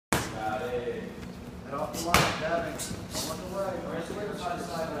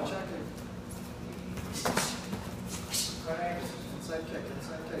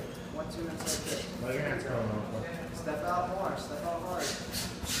inside kick. 1-2 inside kick. Let your hands go a little bit. Step out more. Step out hard.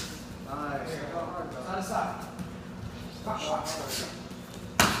 Nice. Step out hard. Side to side.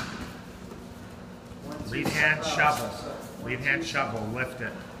 Lead hand shovel. Lead hand shovel. Lift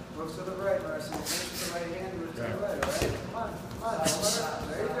it. Moves to the right, Marcy. Finish with the right hand. Move to the right, all right? Come on. Come on.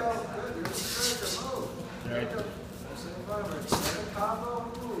 There you go. Good. You're the striker. Move. There you go. Push in front of her. Second combo.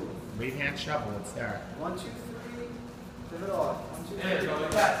 Move. Lead hand shovel. It's there. 1, 2, 3. Pivot off. 1, 2, 3. There you go.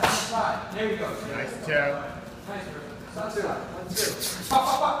 Like that. On the side. There you go. Nice two. Nice. One, two. 1, 2. Pop,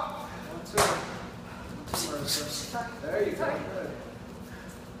 pop, pop. 1, 2. 1, 2, Marissa. There you go. Good.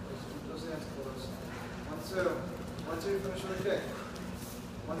 Keep those hands close. 1, 2. 1, 2. Finish with a kick.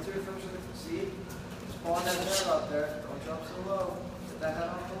 1, 2. Finish with a kick. See? Spawn that head up there. Don't drop so low. Get that head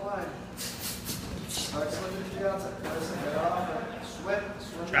off the line. All right, swim into the outside. Listen, get off it. Swim.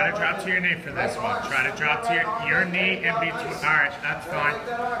 Try to drop to your knee for this one. Try to drop to your knee in between. All right, that's fine.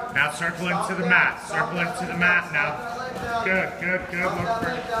 Now circle into the mat. Circle into the mat now. Good, good, good. Look for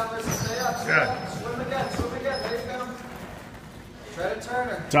it. Good. Swim again. Swim again. There you go. Try to turn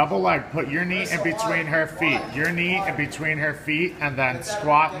her. Double leg. Put your knee in between her feet. Your knee in between her feet, and then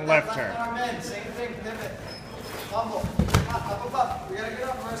squat and lift her. Same thing. Pivot. Humble. Up. We gotta get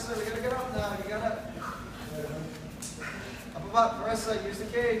up, Marissa. We gotta get up now. You gotta. Up, Marissa. Use the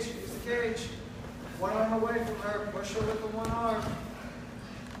cage. Use the cage. One arm away from her. Push her with the one arm.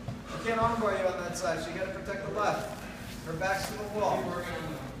 You can't armbar you on that side, so you gotta protect the left. Her back's to the wall.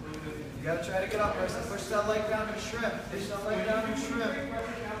 You gotta try to get up, Marissa. Push that leg down and shrimp. Push that leg down and shrimp.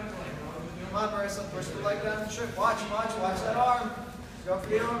 Come on, Marissa. Push the leg down and shrimp. Watch that arm. Go for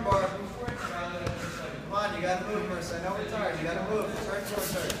the arm bar. Come on, you gotta move, Marissa. I know we're tired. You gotta move. Turn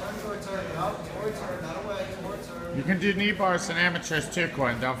towards her. Turn towards her. No, towards her, not away. Towards her. You can do knee bars and amateurs too,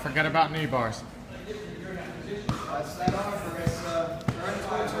 Quinn. Don't forget about knee bars. Watch that arm, Marissa. Turn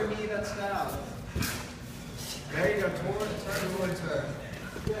towards her knee that's down. There you go. Turn towards her.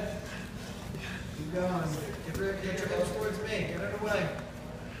 Keep going. Get her hips towards me. Get it away.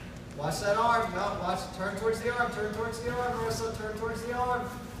 Watch that arm. No, watch. Turn towards the arm. Turn towards the arm, Marissa. Turn towards the arm.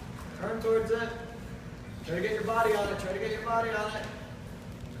 Turn towards it. Try to get your body on it. Try to get your body on it.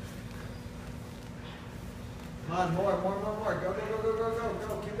 Come on, more. Go.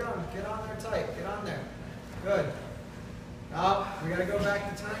 Keep going. Get on there tight. Get on there. Good. Now, we got to go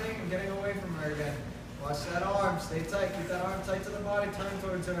back to turning and getting away from her again. Watch that arm. Stay tight. Keep that arm tight to the body. Turn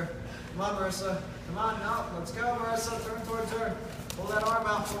towards her. Come on, Marissa. Come on, now. Let's go, Marissa. Turn towards her. Pull that arm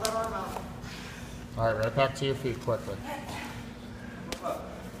out. Pull that arm out. All right, right back to your feet quickly. Move up.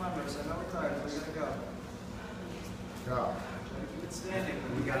 Come on, Marissa. I know we're tired. We're going to go. Go. Try to keep it standing.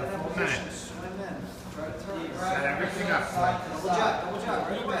 We got a that full position. minute. Swim in. Try to turn. Set everything up. Double jab.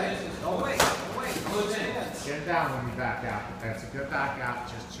 Right away. Don't wait. Close hands. Chin down when you back out. That's a good back out.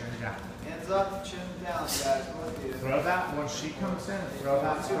 Just chin down. Hands up, chin down, guys. Both of you. Throw that when she comes in. Throw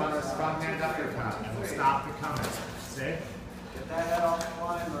that front hand uppercut, and we'll stop the coming. See? Get that head off the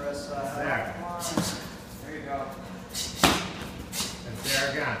line, Marissa. Head off the line. There you go. And there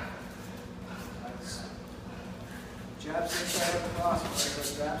again. Nice. Jab, same side of the cross,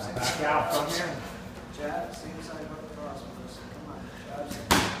 Marissa. Jab, same Back side. out from here. Jab, same side of the cross, Marissa. Come on. Jab, same.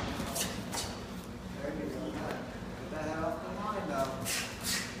 There you go. Get that head off the line, though.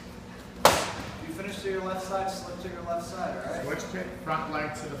 You finish to your left side, slip to your left side, all right? Switch kick, front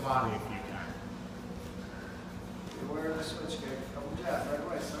leg to the body if you can. You're aware of the switch kick. Double jab, right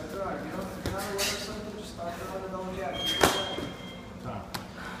away. Start throwing. If you're not aware of something, just start throwing the double jab. Keep it going. Tough.